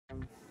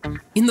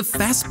In the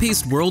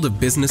fast-paced world of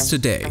business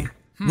today,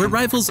 where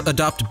rivals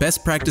adopt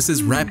best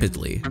practices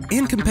rapidly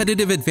and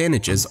competitive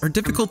advantages are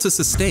difficult to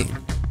sustain,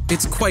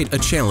 it's quite a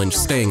challenge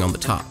staying on the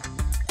top.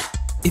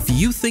 If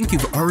you think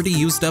you've already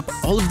used up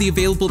all of the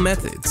available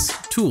methods,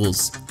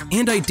 tools,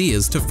 and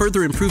ideas to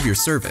further improve your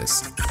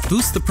service,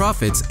 boost the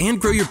profits,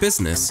 and grow your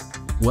business,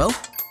 well,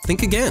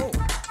 think again.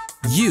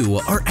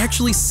 You are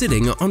actually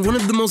sitting on one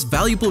of the most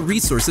valuable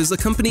resources a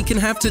company can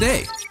have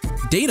today: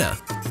 data.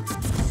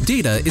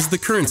 Data is the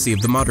currency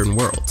of the modern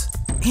world,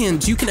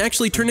 and you can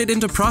actually turn it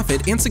into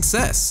profit and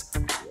success.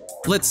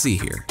 Let's see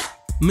here.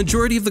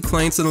 Majority of the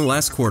clients in the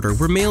last quarter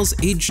were males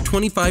aged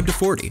 25 to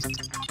 40.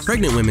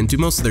 Pregnant women do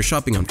most of their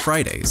shopping on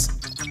Fridays.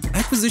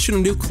 Acquisition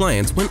of new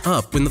clients went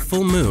up when the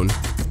full moon,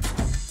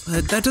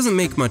 but that doesn't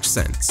make much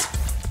sense.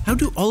 How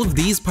do all of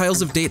these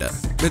piles of data,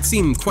 that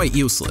seem quite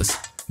useless,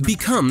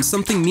 become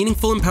something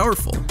meaningful and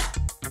powerful?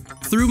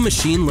 Through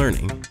machine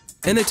learning,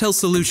 Enetel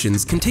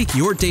Solutions can take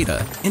your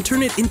data and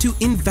turn it into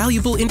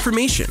invaluable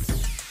information.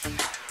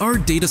 Our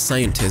data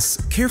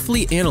scientists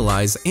carefully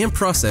analyze and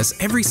process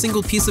every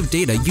single piece of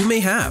data you may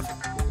have.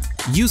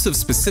 Use of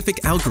specific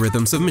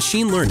algorithms of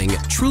machine learning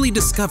truly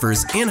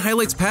discovers and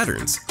highlights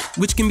patterns,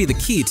 which can be the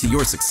key to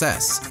your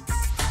success.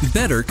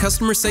 Better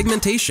customer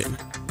segmentation,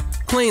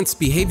 clients'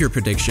 behavior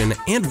prediction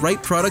and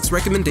right products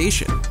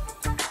recommendation,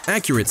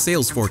 accurate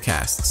sales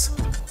forecasts,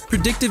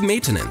 predictive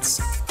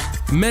maintenance,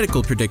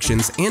 medical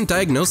predictions and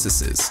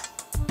diagnoses,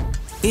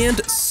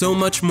 and so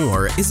much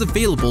more is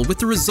available with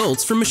the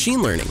results from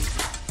machine learning.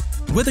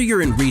 Whether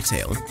you're in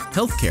retail,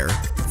 healthcare,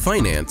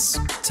 finance,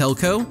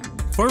 telco,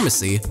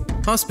 pharmacy,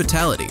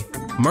 hospitality,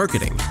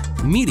 marketing,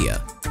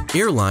 media,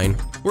 airline,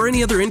 or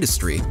any other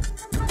industry,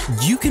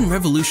 you can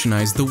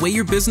revolutionize the way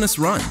your business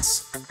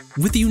runs.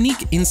 With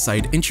unique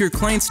insight into your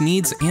clients'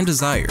 needs and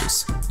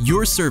desires,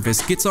 your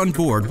service gets on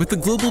board with the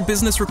global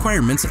business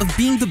requirements of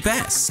being the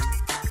best.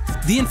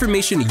 The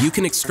information you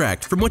can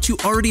extract from what you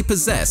already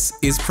possess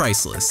is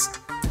priceless.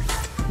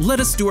 Let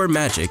us do our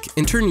magic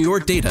and turn your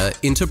data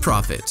into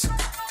profit.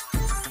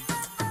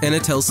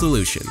 Enetel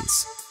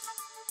Solutions.